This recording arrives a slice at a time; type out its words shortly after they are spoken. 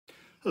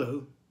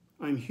Hello,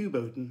 I'm Hugh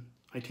Bowden.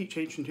 I teach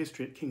ancient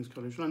history at King's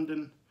College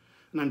London,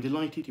 and I'm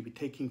delighted to be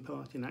taking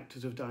part in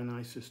Actors of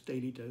Dionysus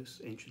Daily Dose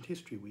Ancient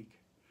History Week.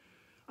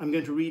 I'm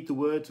going to read the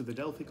words of the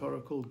Delphic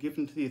Oracle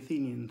given to the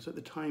Athenians at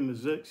the time of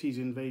Xerxes'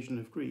 invasion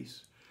of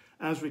Greece,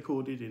 as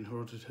recorded in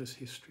Herodotus'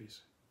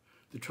 Histories.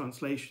 The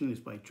translation is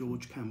by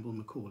George Campbell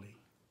Macaulay.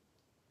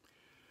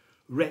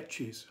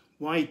 Wretches,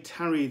 why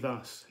tarry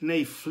thus?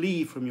 Nay,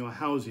 flee from your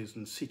houses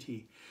and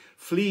city.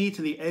 Flee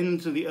to the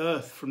ends of the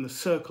earth from the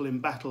circle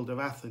embattled of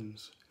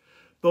Athens.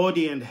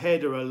 Body and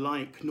head are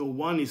alike, nor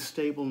one is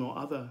stable nor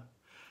other.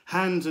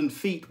 Hands and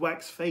feet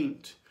wax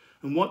faint,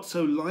 and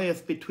whatso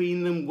lieth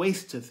between them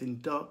wasteth in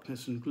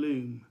darkness and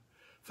gloom.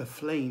 For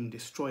flame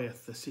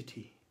destroyeth the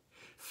city.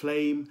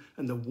 Flame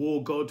and the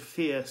war god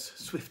fierce,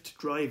 swift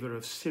driver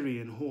of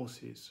Syrian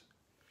horses.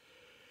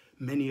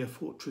 Many a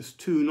fortress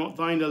too, not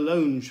thine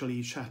alone shall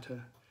he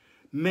shatter.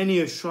 Many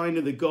a shrine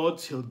of the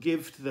gods he'll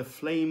give to the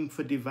flame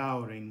for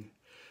devouring.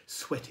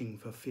 Sweating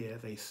for fear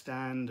they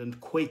stand,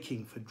 and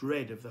quaking for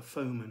dread of the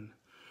foeman.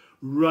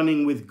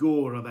 Running with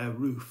gore are their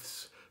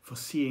roofs,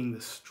 foreseeing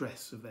the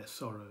stress of their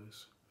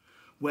sorrows.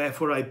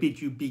 Wherefore I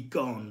bid you be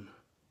gone.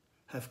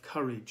 Have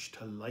courage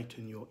to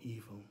lighten your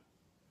evil.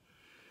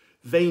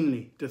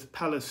 Vainly doth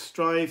Pallas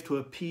strive to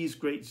appease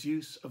great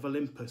Zeus of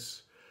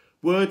Olympus.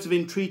 Words of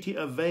entreaty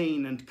are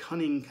vain, and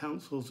cunning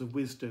counsels of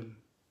wisdom.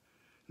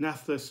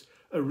 Nathless,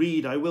 a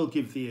reed I will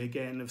give thee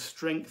again, of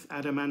strength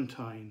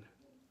adamantine.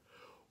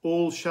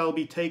 All shall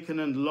be taken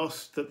and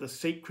lost that the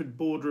sacred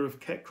border of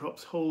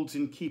Cecrops holds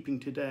in keeping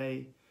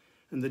today,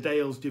 and the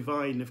dales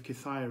divine of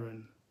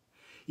Kithaeron.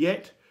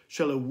 Yet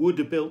shall a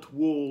wood-built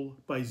wall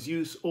by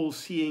Zeus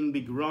all-seeing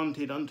be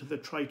granted unto the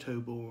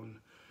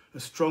Trito-born, a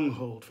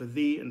stronghold for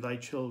thee and thy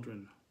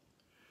children.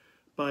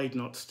 Bide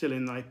not still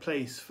in thy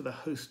place, for the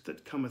host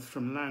that cometh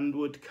from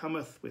landward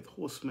cometh with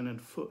horsemen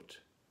and foot.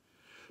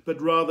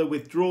 But rather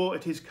withdraw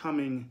at his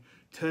coming,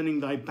 turning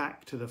thy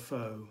back to the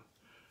foe.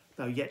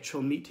 Thou yet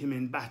shalt meet him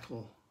in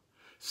battle.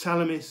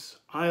 Salamis,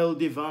 isle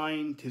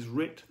divine, 'tis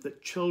writ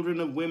that children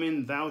of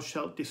women thou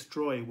shalt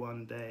destroy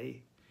one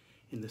day,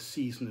 in the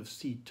season of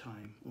seed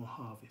time or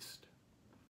harvest.